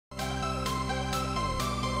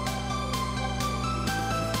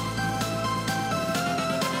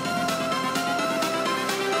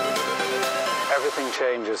everything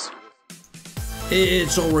changes.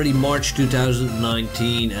 It's already March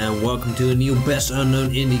 2019 and welcome to a new Best Unknown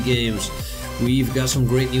Indie Games. We've got some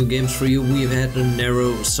great new games for you. We've had to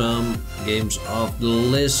narrow some games off the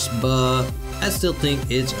list, but I still think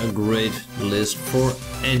it's a great list for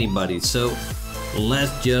anybody. So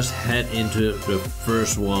let's just head into the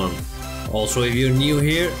first one. Also, if you're new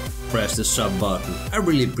here, press the sub button. I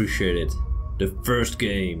really appreciate it. The first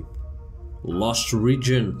game, Lost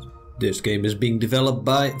Region. This game is being developed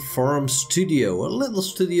by Farm Studio, a little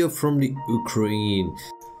studio from the Ukraine.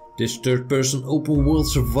 This third-person open-world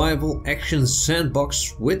survival action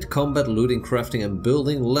sandbox with combat, looting, crafting and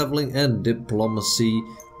building, leveling and diplomacy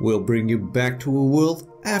will bring you back to a world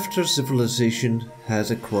after civilization has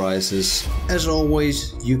a crisis. As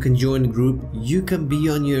always, you can join a group, you can be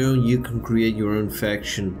on your own, you can create your own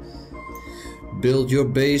faction. Build your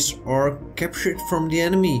base or capture it from the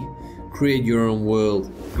enemy. Create your own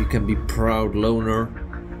world. You can be proud loner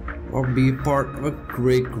or be a part of a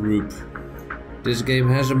great group. This game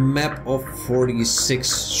has a map of 46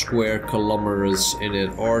 square kilometers in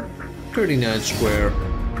it, or 39 square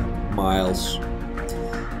miles.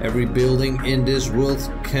 Every building in this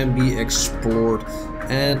world can be explored,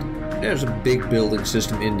 and there's a big building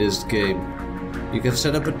system in this game. You can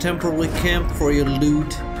set up a temporary camp for your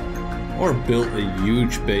loot or build a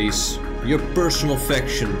huge base, your personal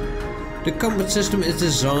faction. The combat system is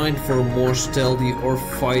designed for a more stealthy or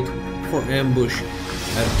fight for ambush.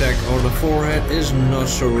 Attack on the forehead is not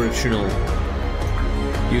so original.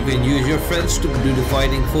 You can use your friends to do the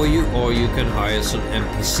fighting for you, or you can hire some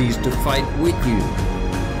NPCs to fight with you.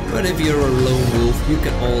 But if you're a lone wolf, you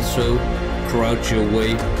can also crouch your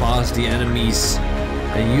way past the enemies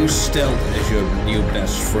and use stealth as your new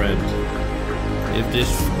best friend. If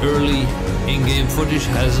this early in-game footage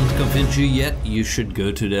hasn't convinced you yet, you should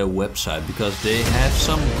go to their website because they have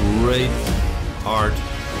some great art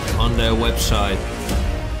on their website.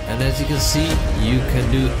 And as you can see, you can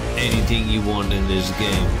do anything you want in this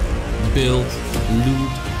game. Build,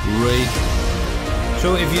 loot, raid.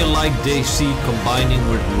 So if you like DayZ combining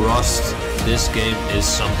with Rust, this game is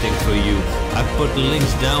something for you. I put the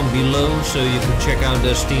links down below so you can check out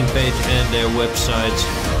their Steam page and their websites.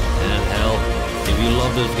 And hell, if you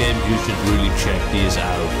love those games, you should really check these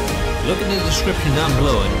out. Look in the description down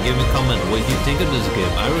below and give me a comment what you think of this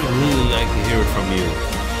game. I would really like to hear it from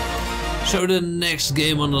you. So the next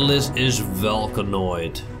game on the list is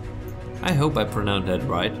Volcanoid. I hope I pronounced that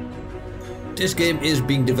right. This game is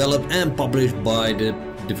being developed and published by the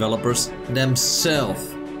developers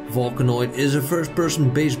themselves. Volcanoid is a first-person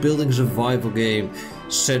base building survival game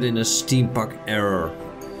set in a steampunk era.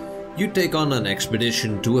 You take on an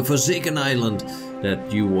expedition to a forsaken island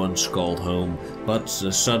that you once called home, but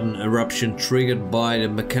a sudden eruption triggered by the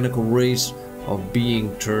mechanical race of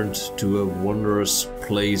being turned to a wondrous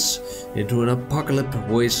place into an apocalyptic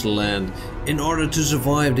wasteland. In order to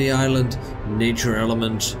survive the island nature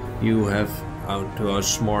elements, you have to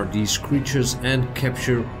outsmart these creatures and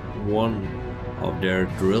capture one of their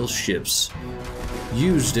drill ships.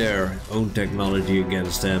 Use their own technology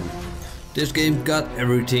against them. This game got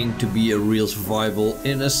everything to be a real survival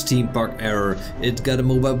in a steampunk era. It's got a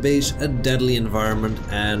mobile base, a deadly environment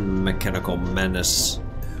and mechanical menace.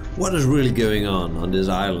 What is really going on this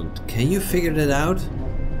island? Can you figure that out?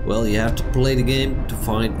 Well, you have to play the game to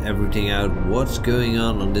find everything out what's going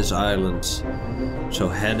on this island. So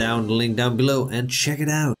head down the link down below and check it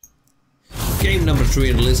out. Game number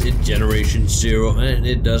 3 on the list is Generation Zero, and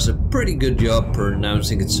it does a pretty good job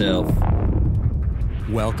pronouncing itself.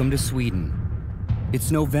 Welcome to Sweden.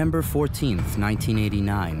 It's November 14th,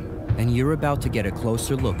 1989, and you're about to get a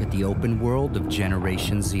closer look at the open world of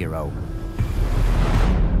Generation Zero.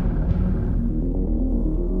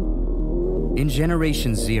 In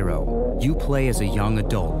Generation Zero, you play as a young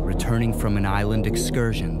adult returning from an island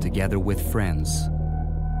excursion together with friends.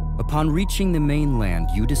 Upon reaching the mainland,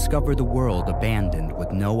 you discover the world abandoned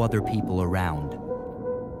with no other people around.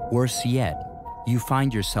 Worse yet, you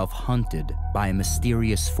find yourself hunted by a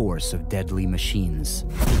mysterious force of deadly machines.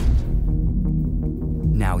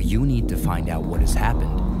 Now you need to find out what has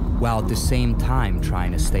happened, while at the same time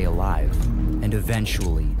trying to stay alive, and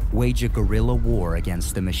eventually wage a guerrilla war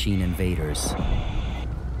against the machine invaders.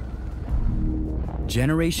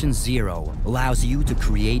 Generation Zero allows you to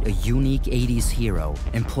create a unique 80s hero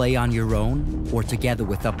and play on your own or together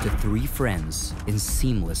with up to 3 friends in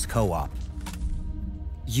seamless co-op.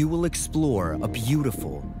 You will explore a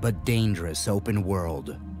beautiful but dangerous open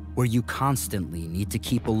world where you constantly need to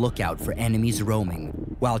keep a lookout for enemies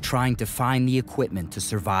roaming while trying to find the equipment to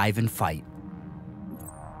survive and fight.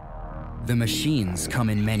 The machines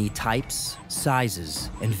come in many types,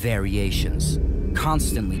 sizes, and variations,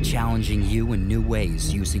 constantly challenging you in new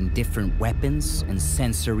ways using different weapons and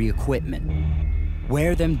sensory equipment.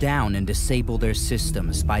 Wear them down and disable their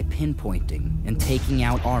systems by pinpointing and taking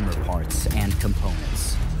out armor parts and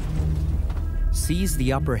components. Seize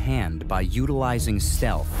the upper hand by utilizing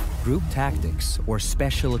stealth, group tactics, or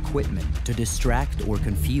special equipment to distract or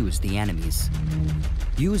confuse the enemies.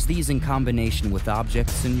 Use these in combination with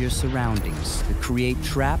objects in your surroundings to create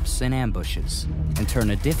traps and ambushes, and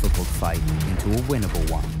turn a difficult fight into a winnable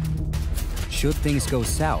one. Should things go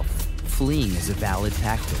south, fleeing is a valid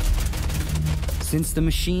tactic. Since the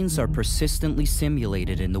machines are persistently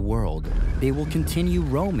simulated in the world, they will continue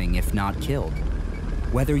roaming if not killed.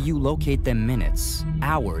 Whether you locate them minutes,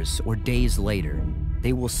 hours, or days later,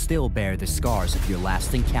 they will still bear the scars of your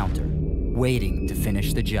last encounter, waiting to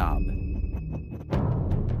finish the job.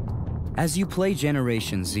 As you play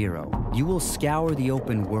Generation Zero, you will scour the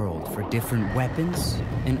open world for different weapons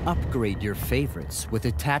and upgrade your favorites with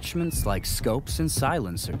attachments like scopes and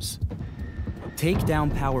silencers. Take down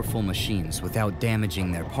powerful machines without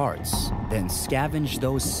damaging their parts, then scavenge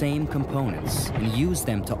those same components and use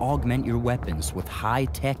them to augment your weapons with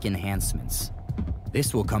high-tech enhancements.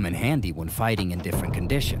 This will come in handy when fighting in different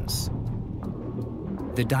conditions.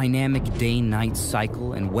 The dynamic day-night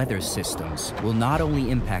cycle and weather systems will not only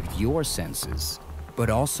impact your senses, but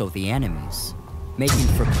also the enemies, making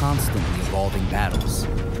for constantly evolving battles.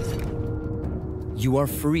 You are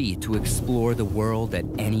free to explore the world at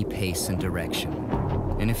any pace and direction.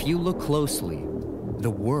 And if you look closely, the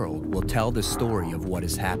world will tell the story of what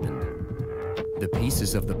has happened. The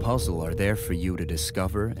pieces of the puzzle are there for you to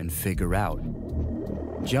discover and figure out.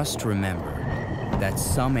 Just remember that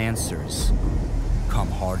some answers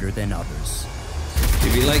come harder than others.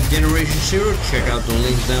 If you like Generation Zero, check out the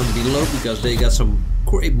links down below because they got some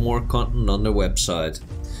great more content on their website.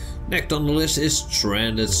 Next on the list is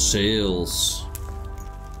Stranded Sails.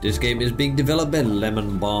 This game is being developed by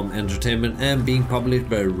Lemon Bomb Entertainment and being published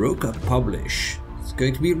by Roca Publish. It's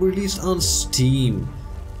going to be released on Steam.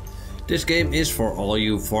 This game is for all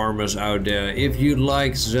you farmers out there. If you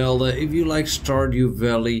like Zelda, if you like Stardew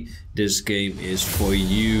Valley, this game is for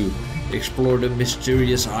you. Explore the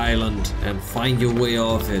mysterious island and find your way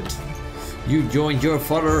off it. You joined your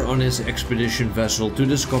father on his expedition vessel to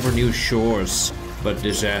discover new shores. But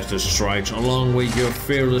disaster strikes along with your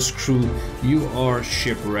fearless crew. You are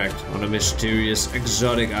shipwrecked on a mysterious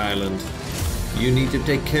exotic island. You need to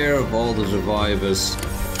take care of all the survivors.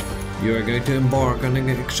 You are going to embark on an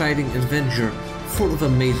exciting adventure full of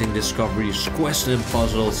amazing discoveries, quests and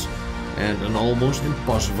puzzles, and an almost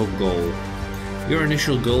impossible goal. Your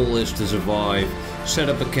initial goal is to survive, set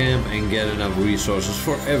up a camp and get enough resources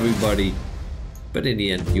for everybody. But in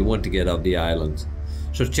the end you want to get off the island.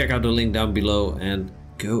 So check out the link down below and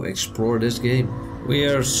go explore this game. We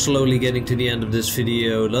are slowly getting to the end of this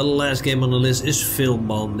video. The last game on the list is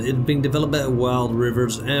Fimbul. It's being developed by Wild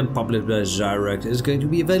Rivers and published by Zyrex. It's going to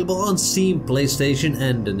be available on Steam, PlayStation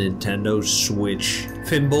and the Nintendo Switch.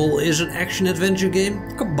 Fimbul is an action-adventure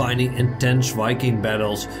game combining intense Viking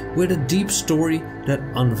battles with a deep story that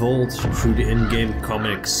unfolds through the in-game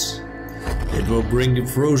comics. It will bring the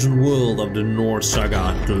frozen world of the Norse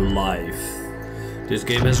saga to life. This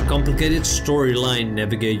game has a complicated storyline.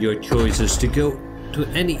 Navigate your choices to go to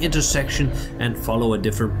any intersection and follow a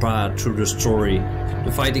different path through the story.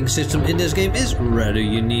 The fighting system in this game is rather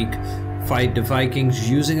unique. Fight the Vikings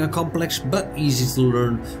using a complex but easy to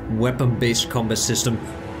learn weapon-based combat system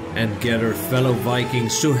and gather fellow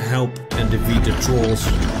Vikings to help and defeat the trolls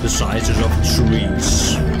the sizes of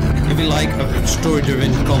trees. If you like a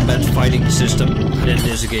story-driven combat fighting system, then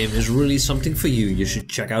this game is really something for you. You should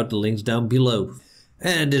check out the links down below.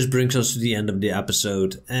 And this brings us to the end of the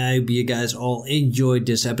episode. I hope you guys all enjoyed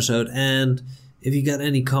this episode, and if you got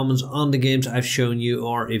any comments on the games I've shown you,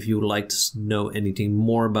 or if you would like to know anything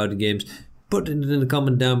more about the games, put it in the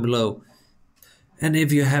comment down below. And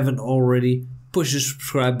if you haven't already, push the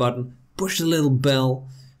subscribe button, push the little bell,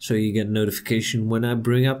 so you get notification when I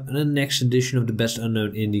bring up the next edition of the Best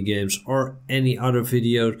Unknown Indie Games or any other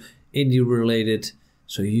video indie related,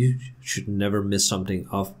 so you should never miss something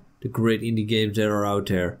of the great indie games that are out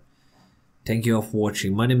there. Thank you all for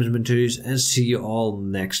watching. My name is Menturius and see you all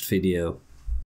next video.